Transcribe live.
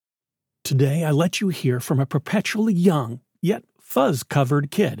Today, I let you hear from a perpetually young, yet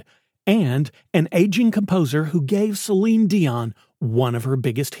fuzz-covered kid, and an aging composer who gave Celine Dion one of her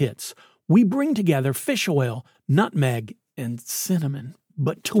biggest hits. We bring together fish oil, nutmeg, and cinnamon.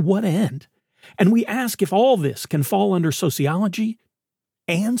 But to what end? And we ask if all this can fall under sociology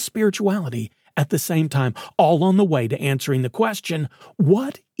and spirituality at the same time, all on the way to answering the question,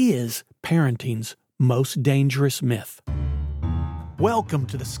 what is parenting's most dangerous myth? Welcome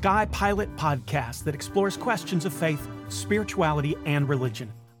to the Sky Pilot podcast that explores questions of faith, spirituality, and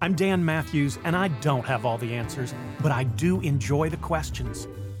religion. I'm Dan Matthews, and I don't have all the answers, but I do enjoy the questions.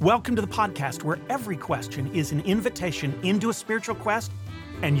 Welcome to the podcast where every question is an invitation into a spiritual quest,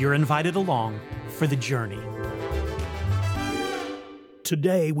 and you're invited along for the journey.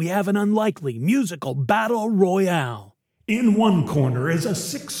 Today, we have an unlikely musical battle royale. In one corner is a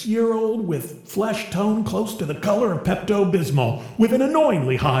 6-year-old with flesh tone close to the color of Pepto-Bismol, with an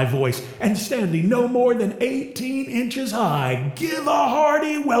annoyingly high voice, and standing no more than 18 inches high. Give a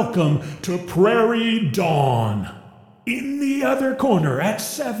hearty welcome to Prairie Dawn. In the other corner, at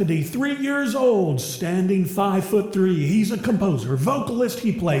 73 years old, standing 5'3", he's a composer, vocalist.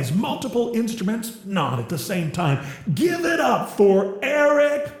 He plays multiple instruments, not at the same time. Give it up for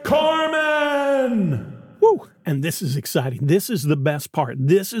Eric Carmen! Woo! And this is exciting. This is the best part.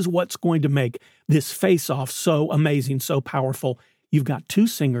 This is what's going to make this face-off so amazing, so powerful. You've got two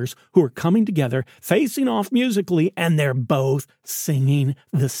singers who are coming together, facing off musically, and they're both singing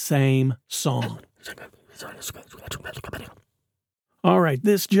the same song. All right,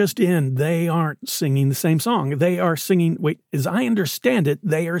 this just in. They aren't singing the same song. They are singing, as I understand it,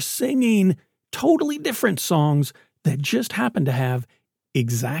 they are singing totally different songs that just happen to have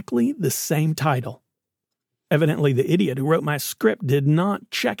exactly the same title. Evidently, the idiot who wrote my script did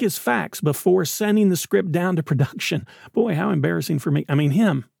not check his facts before sending the script down to production. Boy, how embarrassing for me.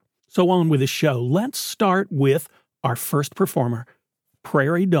 Him. So on with the show. Let's start with our first performer,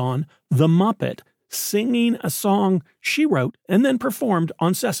 Prairie Dawn, the Muppet, singing a song she wrote and then performed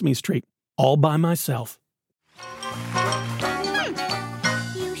on Sesame Street, All by Myself.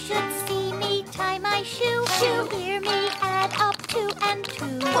 You should see me tie my shoe. Hear me add up 2 and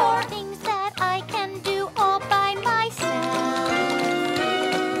 2. 4 things that I can do all by myself.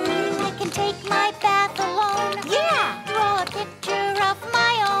 I can take my bath alone. Yeah! Draw a picture of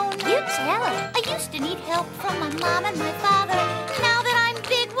my own. You tell it. I used to need help from my mom and my father. Now that I'm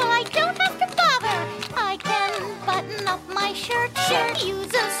big, well, I don't have to bother. I can button up my shirt.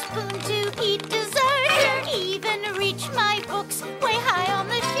 Use a spoon to eat dessert. Even reach my books way high on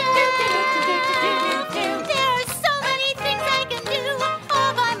the shelf. There are so many things I can do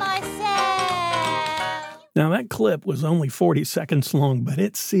all by myself. Now, that clip was only 40 seconds long, but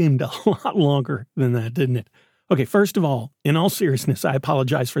it seemed a lot longer than that, didn't it? Okay, first of all, in all seriousness, I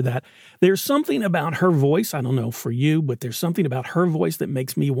apologize for that. There's something about her voice, I don't know for you, but there's something about her voice that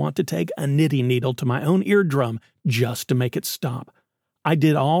makes me want to take a knitting needle to my own eardrum just to make it stop. I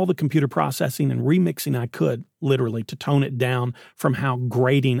did all the computer processing and remixing I could, literally, to tone it down from how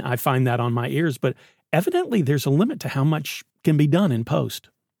grating I find that on my ears, but evidently there's a limit to how much can be done in post.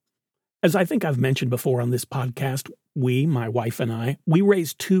 As I think I've mentioned before on this podcast, my wife and I, we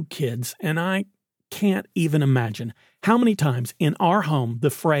raised 2 kids, and I can't even imagine how many times in our home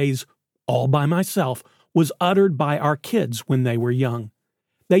the phrase, all by myself, was uttered by our kids when they were young.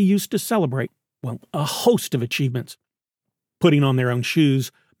 They used to celebrate, a host of achievements. Putting on their own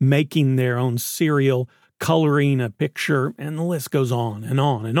shoes, making their own cereal, coloring a picture, and the list goes on and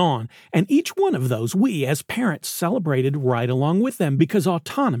on and on. And each one of those we, as parents, celebrated right along with them because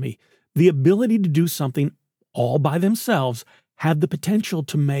autonomy, the ability to do something all by themselves, had the potential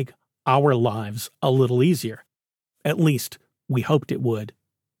to make our lives a little easier. At least, we hoped it would.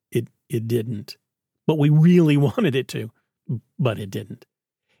 It didn't. But we really wanted it to. But it didn't.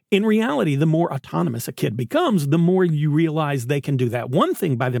 In reality, the more autonomous a kid becomes, the more you realize they can do that one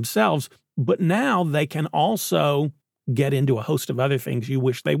thing by themselves, but now they can also get into a host of other things you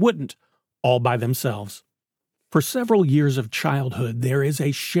wish they wouldn't, all by themselves. For several years of childhood, there is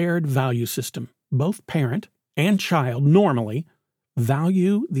a shared value system. Both parent and child normally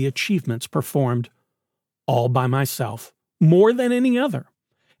value the achievements performed all by myself more than any other.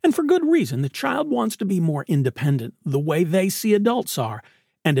 And for good reason. The child wants to be more independent, the way they see adults are.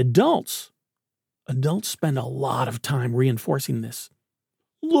 And adults spend a lot of time reinforcing this.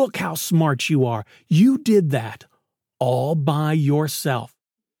 Look how smart you are. You did that all by yourself.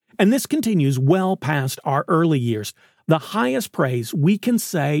 And this continues well past our early years. The highest praise we can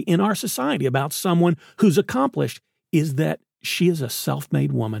say in our society about someone who's accomplished is that she is a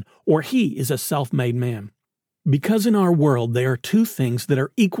self-made woman or he is a self-made man. Because in our world, there are two things that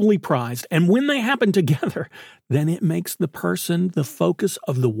are equally prized, and when they happen together, then it makes the person the focus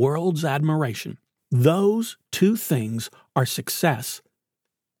of the world's admiration. Those two things are success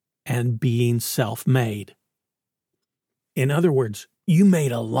and being self-made. In other words, you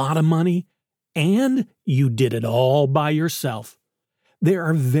made a lot of money and you did it all by yourself. There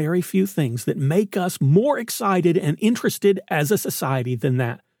are very few things that make us more excited and interested as a society than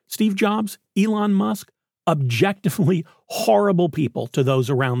that. Steve Jobs, Elon Musk, objectively horrible people to those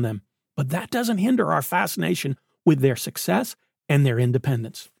around them. But that doesn't hinder our fascination with their success and their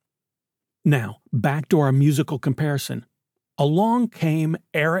independence. Now, back to our musical comparison. Along came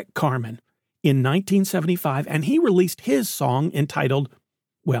Eric Carmen in 1975, and he released his song entitled,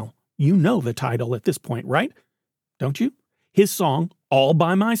 well, you know the title at this point, right? Don't you? His song, All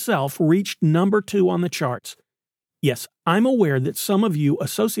By Myself, reached number 2 on the charts. Yes, I'm aware that some of you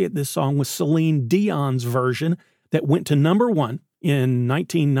associate this song with Celine Dion's version that went to number 1 in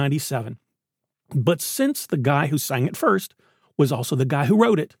 1997. But since the guy who sang it first was also the guy who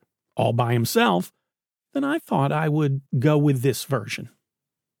wrote it, all by himself, then I thought I would go with this version.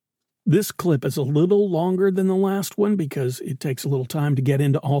 This clip is a little longer than the last one because it takes a little time to get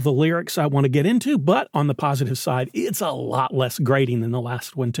into all the lyrics I want to get into, but on the positive side, it's a lot less grating than the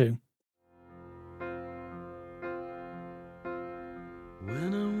last one too.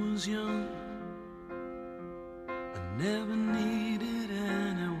 When I was young, I never needed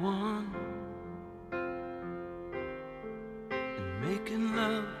anyone, and making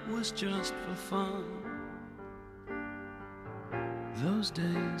love was just for fun. Those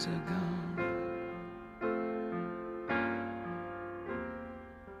days are gone.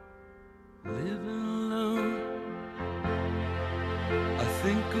 Living alone, I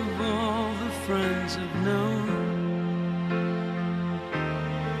think of all the friends I've known.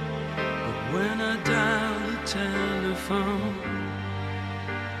 But when I dial the telephone,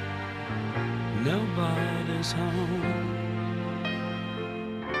 nobody's home.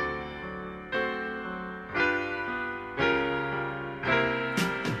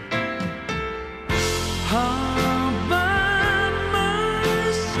 All by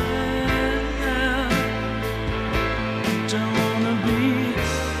myself, don't wanna be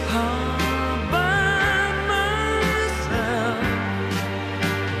all by myself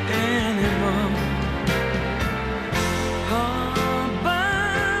anymore. All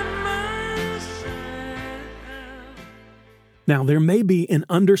by myself. Now, there may be an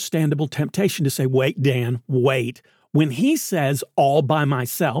understandable temptation to say, wait, Dan, wait. When he says all by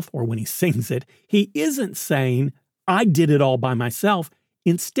myself, or when he sings it, he isn't saying, I did it all by myself.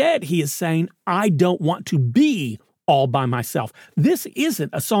 Instead, he is saying, I don't want to be all by myself. This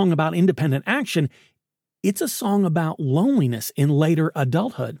isn't a song about independent action. It's a song about loneliness in later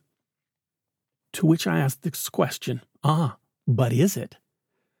adulthood. To which I ask this question, but is it?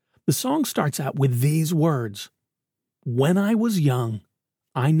 The song starts out with these words, when I was young,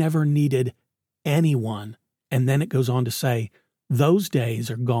 I never needed anyone. And then it goes on to say, those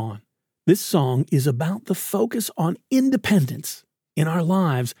days are gone. This song is about the focus on independence in our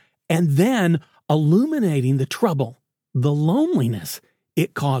lives and then illuminating the trouble, the loneliness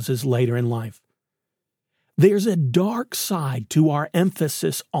it causes later in life. There's a dark side to our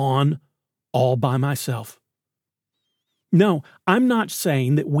emphasis on all by myself. No, I'm not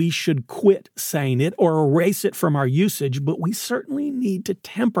saying that we should quit saying it or erase it from our usage, but we certainly need to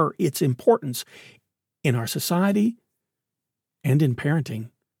temper its importance in our society and in parenting.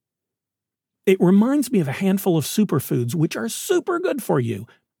 It reminds me of a handful of superfoods which are super good for you.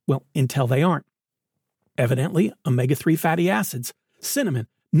 Well, until they aren't. Evidently, omega-3 fatty acids, cinnamon,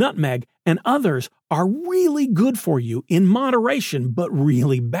 nutmeg, and others are really good for you in moderation, but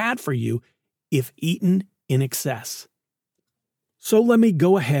really bad for you if eaten in excess. So let me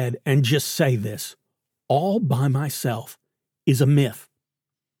go ahead and just say this. All by myself is a myth.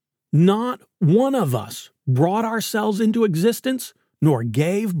 Not one of us brought ourselves into existence, nor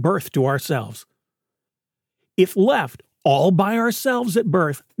gave birth to ourselves. If left all by ourselves at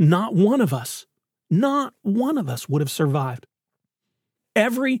birth, not one of us would have survived.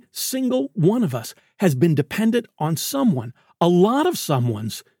 Every single one of us has been dependent on someone, a lot of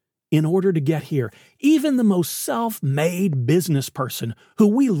someones, in order to get here. Even the most self-made business person who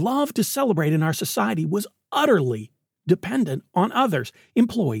we love to celebrate in our society was utterly dependent on others,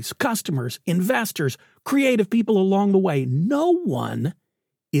 employees, customers, investors, creative people along the way. No one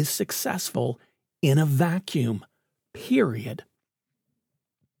is successful in a vacuum, period.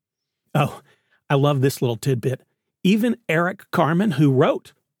 Oh, I love this little tidbit. Even Eric Carmen, who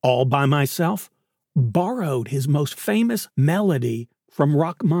wrote All by Myself, borrowed his most famous melody from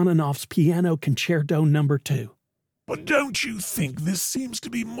Rachmaninoff's Piano Concerto No. 2. But don't you think this seems to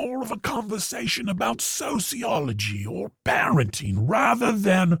be more of a conversation about sociology or parenting rather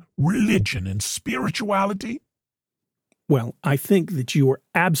than religion and spirituality? Well, I think that you are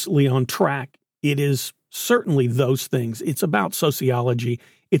absolutely on track. It is certainly those things. It's about sociology,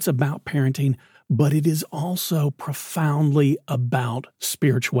 it's about parenting, but it is also profoundly about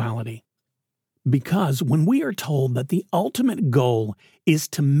spirituality. Because when we are told that the ultimate goal is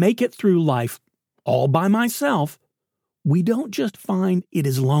to make it through life all by myself, we don't just find it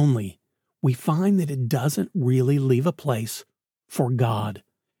is lonely. We find that it doesn't really leave a place for God.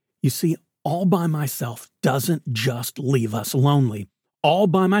 You see, all by myself doesn't just leave us lonely. All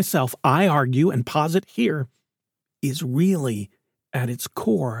by myself, I argue and posit here, is really, at its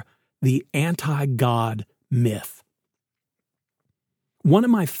core, the anti-God myth. One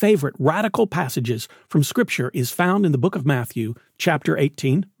of my favorite radical passages from Scripture is found in the book of Matthew, chapter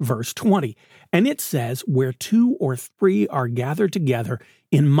 18, verse 20. And it says, "Where 2 or 3 are gathered together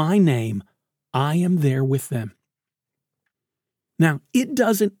in my name, I am there with them." Now, it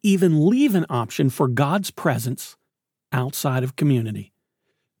doesn't even leave an option for God's presence outside of community.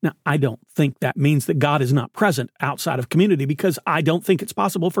 Now, I don't think that means that God is not present outside of community, because I don't think it's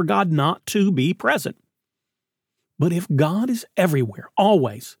possible for God not to be present. But if God is everywhere,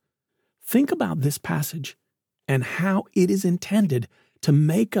 always, think about this passage and how it is intended to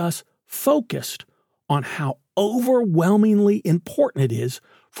make us focused on how overwhelmingly important it is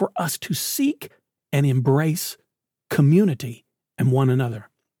for us to seek and embrace community and one another.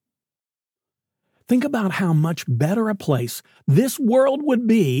 Think about how much better a place this world would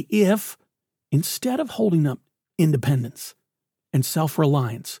be if, instead of holding up independence and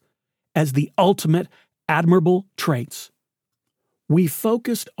self-reliance as the ultimate admirable traits, we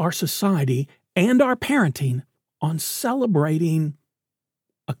focused our society and our parenting on celebrating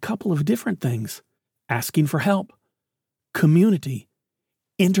a couple of different things: asking for help, community,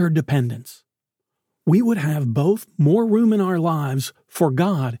 interdependence. We would have both more room in our lives for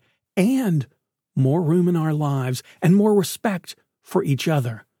God and more room in our lives and more respect for each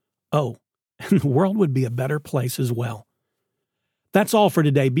other. Oh, and the world would be a better place as well. That's all for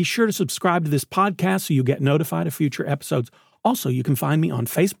today. Be sure to subscribe to this podcast so you get notified of future episodes. Also, you can find me on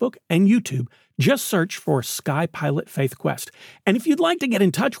Facebook and YouTube. Just search for Sky Pilot Faith Quest. And if you'd like to get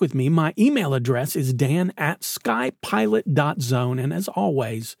in touch with me, my email address is dan@skypilot.zone. And as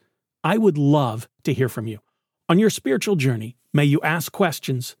always, I would love to hear from you. On your spiritual journey, may you ask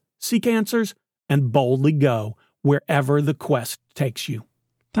questions, seek answers, and boldly go wherever the quest takes you.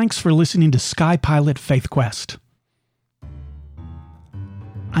 Thanks for listening to Sky Pilot Faith Quest.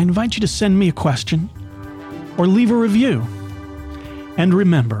 I invite you to send me a question or leave a review. And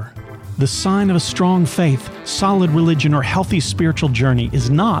remember, the sign of a strong faith, solid religion, or healthy spiritual journey is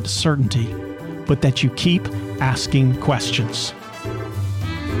not certainty, but that you keep asking questions.